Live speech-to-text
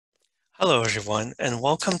Hello, everyone, and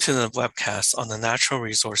welcome to the webcast on the Natural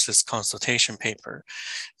Resources Consultation paper.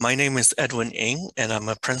 My name is Edwin Ng, and I'm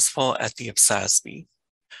a principal at the IPSASB.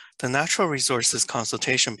 The Natural Resources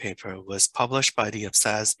Consultation paper was published by the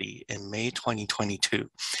IPSASB in May 2022,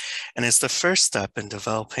 and is the first step in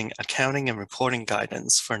developing accounting and reporting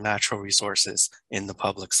guidance for natural resources in the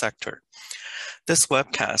public sector. This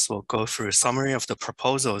webcast will go through a summary of the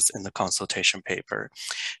proposals in the consultation paper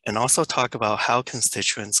and also talk about how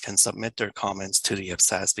constituents can submit their comments to the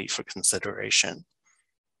IPSASB for consideration.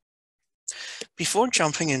 Before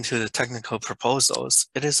jumping into the technical proposals,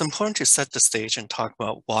 it is important to set the stage and talk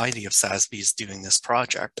about why the IPSASB is doing this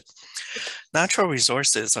project. Natural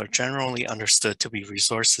resources are generally understood to be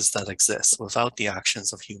resources that exist without the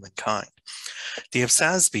actions of humankind. The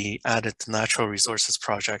IPSASB added the Natural Resources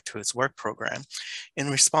Project to its work program in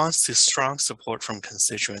response to strong support from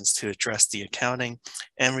constituents to address the accounting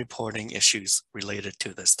and reporting issues related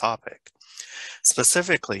to this topic.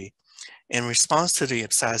 Specifically, in response to the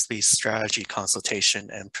IPSASB's strategy consultation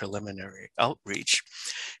and preliminary outreach,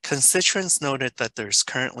 constituents noted that there's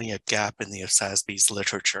currently a gap in the IPSASB's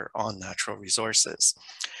literature on natural resources.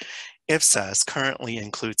 IPSAS currently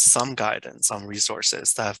includes some guidance on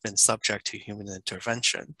resources that have been subject to human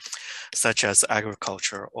intervention, such as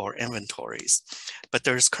agriculture or inventories, but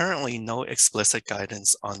there is currently no explicit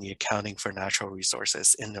guidance on the accounting for natural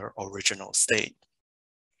resources in their original state.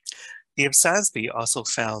 The IPSASB also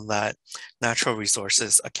found that natural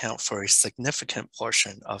resources account for a significant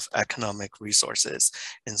portion of economic resources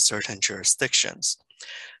in certain jurisdictions.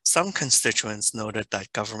 Some constituents noted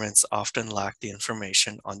that governments often lack the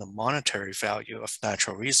information on the monetary value of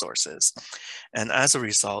natural resources, and as a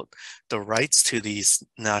result, the rights to these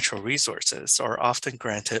natural resources are often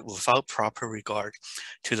granted without proper regard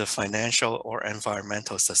to the financial or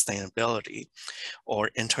environmental sustainability or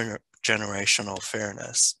intergenerational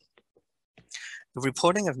fairness. The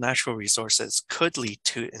reporting of natural resources could lead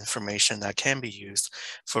to information that can be used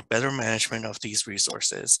for better management of these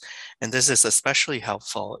resources, and this is especially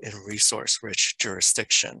helpful in resource-rich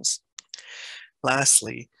jurisdictions.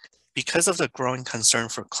 Lastly, because of the growing concern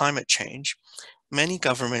for climate change, many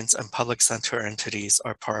governments and public sector entities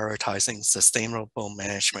are prioritizing sustainable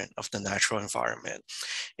management of the natural environment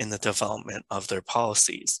in the development of their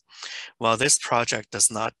policies. While this project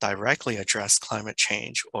does not directly address climate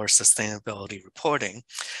change or sustainability reporting,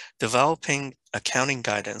 developing accounting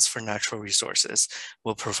guidance for natural resources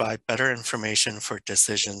will provide better information for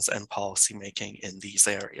decisions and policymaking in these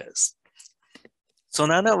areas. So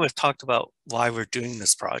now that we've talked about why we're doing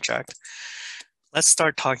this project, let's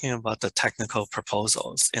start talking about the technical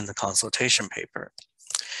proposals in the consultation paper.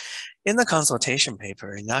 In the consultation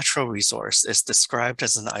paper, a natural resource is described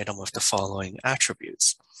as an item with the following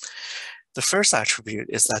attributes. The first attribute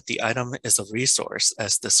is that the item is a resource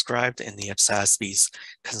as described in the IPSASB's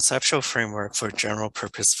Conceptual Framework for General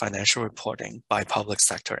Purpose Financial Reporting by Public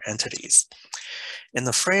Sector Entities. In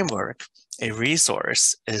the framework, a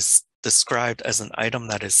resource is described as an item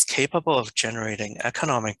that is capable of generating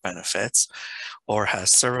economic benefits or has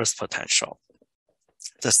service potential.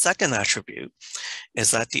 The second attribute is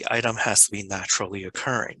that the item has to be naturally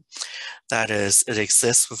occurring. That is, it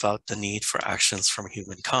exists without the need for actions from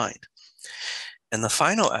humankind. And the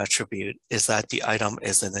final attribute is that the item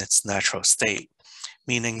is in its natural state,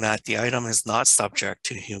 meaning that the item is not subject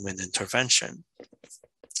to human intervention.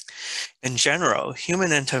 In general,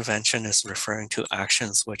 human intervention is referring to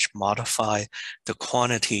actions which modify the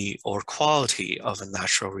quantity or quality of a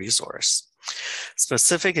natural resource.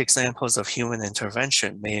 Specific examples of human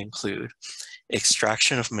intervention may include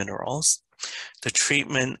extraction of minerals, the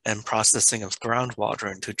treatment and processing of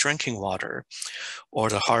groundwater into drinking water, or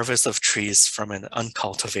the harvest of trees from an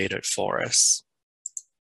uncultivated forest.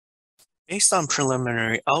 Based on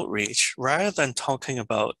preliminary outreach, rather than talking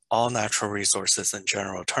about all natural resources in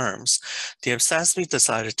general terms, the IPSASB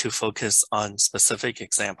decided to focus on specific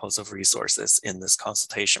examples of resources in this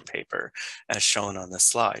consultation paper, as shown on this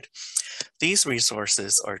slide. These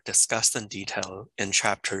resources are discussed in detail in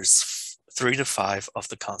chapters 3 to 5 of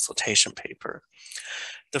the consultation paper.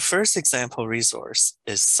 The first example resource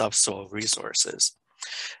is subsoil resources.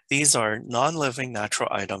 These are non-living natural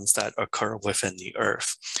items that occur within the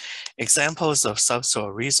earth. Examples of subsoil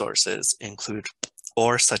resources include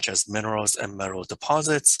ore such as minerals and metal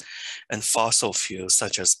deposits, and fossil fuels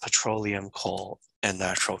such as petroleum, coal, and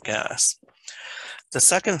natural gas. The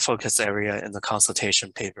second focus area in the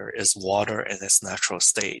consultation paper is water in its natural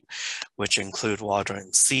state, which include water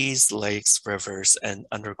in seas, lakes, rivers, and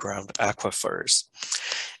underground aquifers.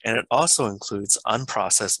 And it also includes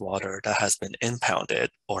unprocessed water that has been impounded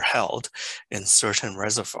or held in certain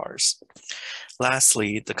reservoirs.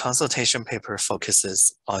 Lastly, the consultation paper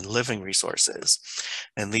focuses on living resources,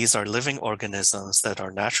 and these are living organisms that are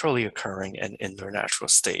naturally occurring and in their natural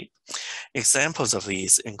state. Examples of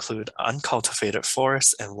these include uncultivated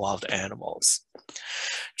forests and wild animals.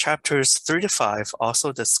 Chapters 3 to 5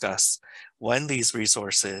 also discuss when these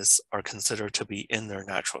resources are considered to be in their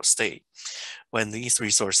natural state. When these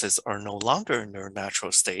resources are no longer in their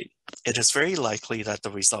natural state, it is very likely that the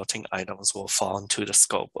resulting items will fall into the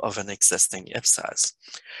scope of an existing IPSAS.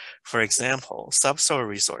 For example, subsoil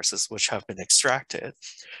resources which have been extracted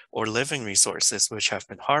or living resources which have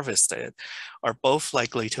been harvested are both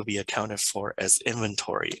likely to be accounted for as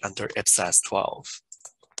inventory under IPSAS 12.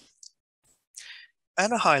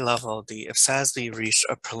 At a high level, the IPSASB reached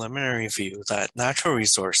a preliminary view that natural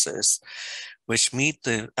resources which meet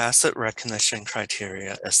the asset recognition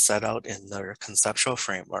criteria as set out in their conceptual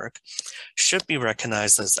framework should be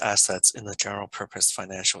recognized as assets in the general purpose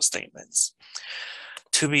financial statements.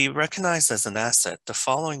 To be recognized as an asset, the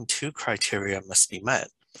following two criteria must be met.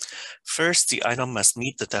 First, the item must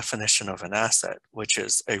meet the definition of an asset, which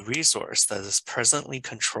is a resource that is presently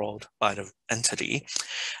controlled by the entity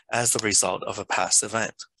as the result of a past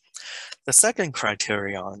event. The second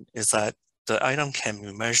criterion is that the item can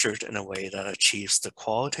be measured in a way that achieves the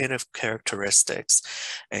qualitative characteristics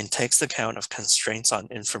and takes account of constraints on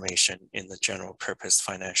information in the general purpose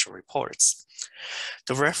financial reports.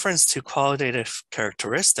 The reference to qualitative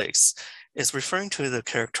characteristics is referring to the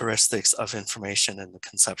characteristics of information in the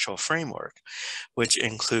conceptual framework, which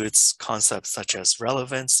includes concepts such as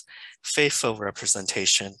relevance, faithful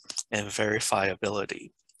representation, and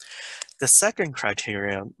verifiability. The second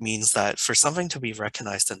criterion means that for something to be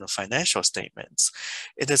recognized in the financial statements,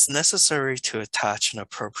 it is necessary to attach an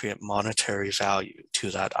appropriate monetary value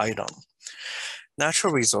to that item.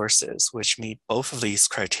 Natural resources, which meet both of these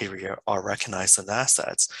criteria, are recognized as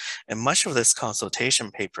assets, and much of this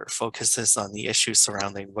consultation paper focuses on the issues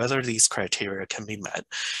surrounding whether these criteria can be met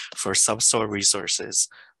for subsoil resources,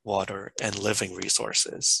 water, and living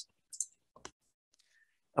resources.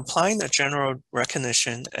 Applying the general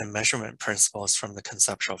recognition and measurement principles from the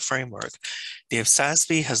conceptual framework, the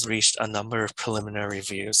IPSASB has reached a number of preliminary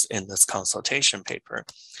views in this consultation paper.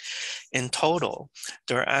 In total,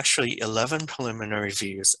 there are actually 11 preliminary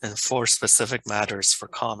views and 4 specific matters for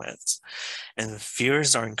comments, and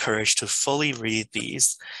viewers are encouraged to fully read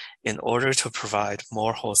these in order to provide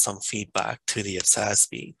more wholesome feedback to the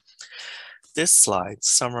IPSASB. This slide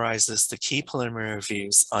summarizes the key preliminary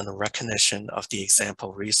views on the recognition of the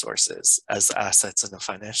example resources as assets in the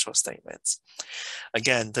financial statements.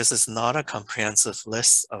 Again, this is not a comprehensive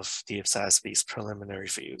list of the IPSASB's preliminary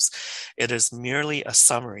views. It is merely a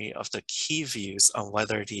summary of the key views on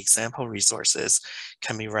whether the example resources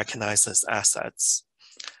can be recognized as assets.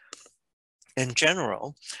 In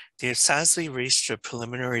general, the IPSASB reached a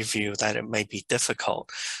preliminary view that it may be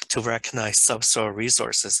difficult to recognize subsoil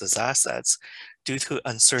resources as assets due to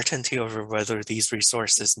uncertainty over whether these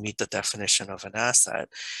resources meet the definition of an asset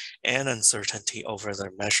and uncertainty over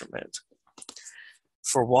their measurement.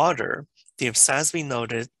 For water, the IPSASB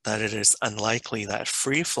noted that it is unlikely that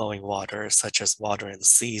free-flowing water, such as water in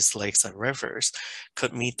seas, lakes, and rivers,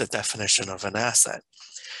 could meet the definition of an asset.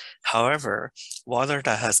 However, water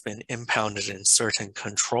that has been impounded in certain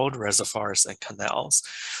controlled reservoirs and canals,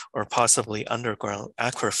 or possibly underground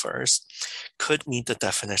aquifers, could meet the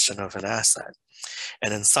definition of an asset.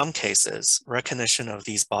 And in some cases, recognition of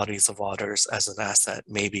these bodies of waters as an asset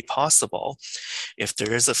may be possible if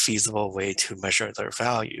there is a feasible way to measure their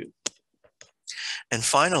value. And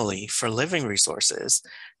finally, for living resources,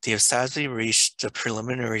 the IPSASB reached the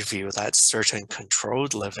preliminary view that certain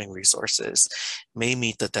controlled living resources may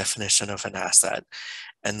meet the definition of an asset,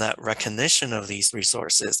 and that recognition of these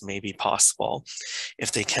resources may be possible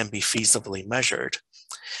if they can be feasibly measured.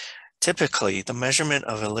 Typically, the measurement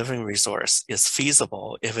of a living resource is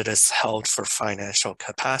feasible if it is held for financial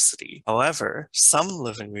capacity. However, some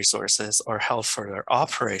living resources are held for their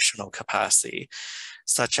operational capacity,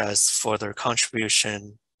 such as for their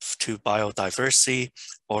contribution to biodiversity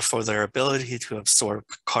or for their ability to absorb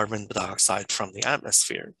carbon dioxide from the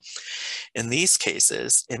atmosphere. In these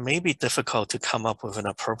cases, it may be difficult to come up with an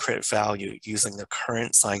appropriate value using the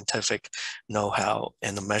current scientific know-how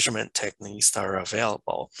and the measurement techniques that are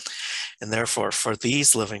available. And therefore, for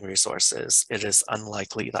these living resources, it is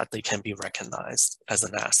unlikely that they can be recognized as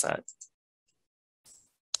an asset.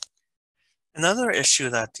 Another issue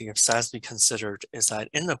that the IPSASB considered is that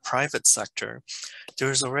in the private sector,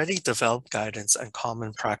 there is already developed guidance and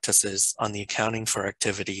common practices on the accounting for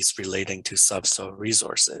activities relating to subsoil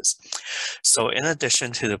resources. So in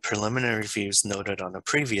addition to the preliminary views noted on the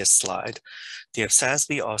previous slide, the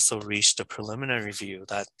IPSASB also reached a preliminary view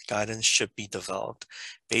that guidance should be developed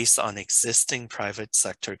based on existing private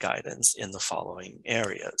sector guidance in the following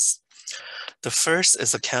areas. The first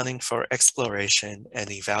is accounting for exploration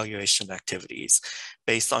and evaluation activities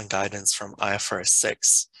based on guidance from IFRS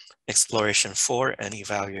 6, exploration for and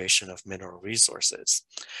evaluation of mineral resources.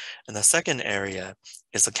 And the second area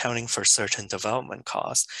is accounting for certain development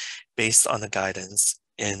costs based on the guidance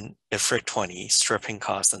in IFRIC 20, stripping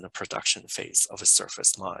costs in the production phase of a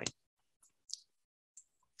surface mine.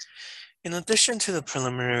 In addition to the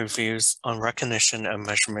preliminary reviews on recognition and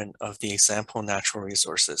measurement of the example natural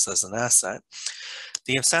resources as an asset,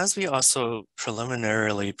 the IPSASB also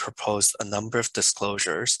preliminarily proposed a number of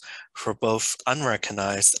disclosures for both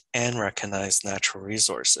unrecognized and recognized natural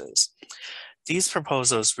resources. These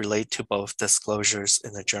proposals relate to both disclosures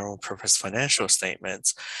in the general purpose financial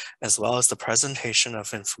statements, as well as the presentation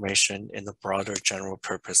of information in the broader general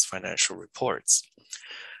purpose financial reports.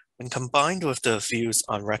 When combined with the views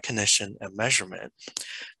on recognition and measurement,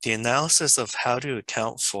 the analysis of how to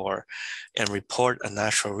account for and report a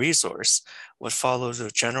natural resource would follow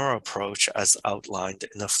the general approach as outlined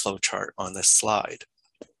in the flowchart on this slide.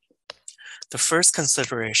 The first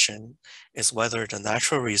consideration is whether the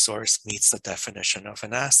natural resource meets the definition of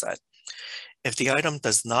an asset. If the item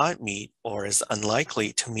does not meet or is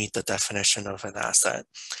unlikely to meet the definition of an asset,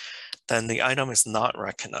 then the item is not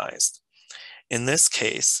recognized. In this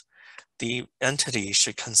case, the entity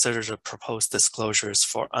should consider the proposed disclosures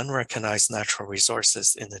for unrecognized natural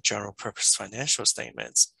resources in the general purpose financial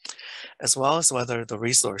statements, as well as whether the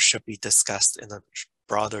resource should be discussed in the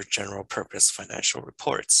broader general purpose financial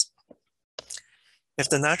reports. If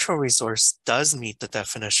the natural resource does meet the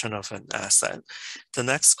definition of an asset, the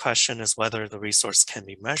next question is whether the resource can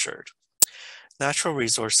be measured. Natural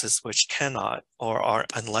resources which cannot or are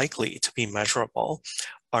unlikely to be measurable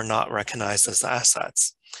are not recognized as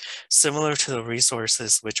assets. Similar to the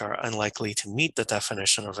resources which are unlikely to meet the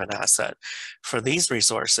definition of an asset, for these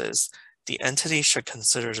resources, the entity should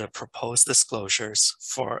consider the proposed disclosures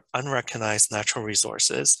for unrecognized natural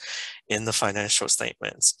resources in the financial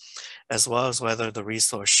statements, as well as whether the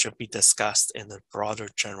resource should be discussed in the broader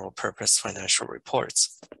general purpose financial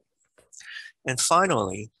reports. And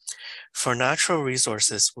finally, for natural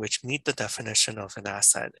resources which meet the definition of an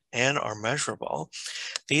asset and are measurable,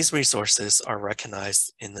 these resources are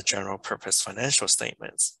recognized in the general purpose financial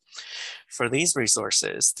statements. For these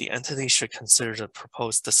resources, the entity should consider the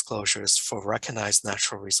proposed disclosures for recognized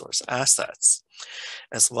natural resource assets,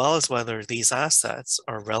 as well as whether these assets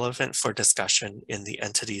are relevant for discussion in the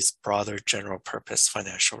entity's broader general purpose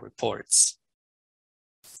financial reports.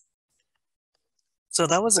 So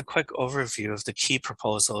that was a quick overview of the key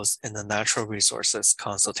proposals in the Natural Resources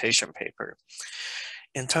Consultation paper.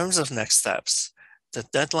 In terms of next steps, the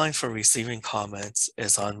deadline for receiving comments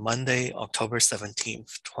is on Monday, October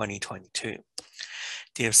 17th, 2022.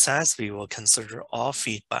 The IPSASB will consider all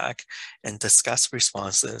feedback and discuss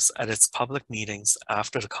responses at its public meetings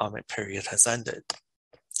after the comment period has ended.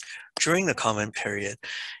 During the comment period,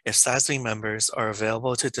 IPSASB members are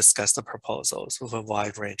available to discuss the proposals with a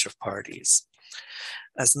wide range of parties.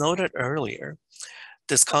 As noted earlier,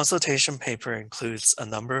 this consultation paper includes a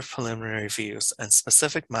number of preliminary views and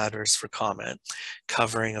specific matters for comment,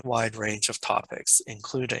 covering a wide range of topics,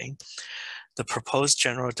 including the proposed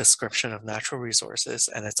general description of natural resources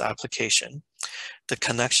and its application, the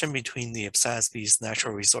connection between the IPSASB's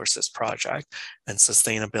Natural Resources Project and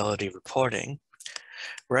sustainability reporting,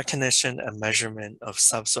 recognition and measurement of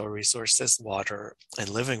subsoil resources, water, and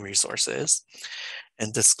living resources,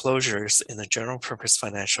 and disclosures in the general purpose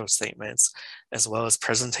financial statements, as well as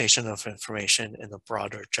presentation of information in the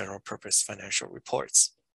broader general purpose financial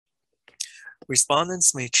reports.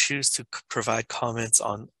 Respondents may choose to provide comments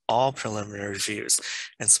on all preliminary reviews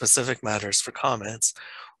and specific matters for comments,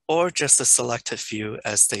 or just a selected few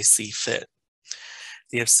as they see fit.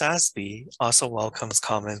 The IPSASB also welcomes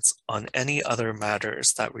comments on any other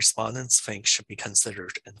matters that respondents think should be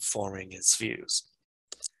considered in forming its views.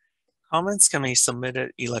 Comments can be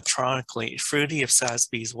submitted electronically through the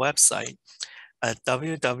IPSASB's website at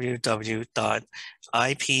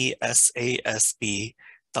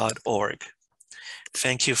www.ipsasb.org.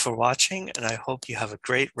 Thank you for watching, and I hope you have a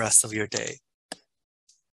great rest of your day.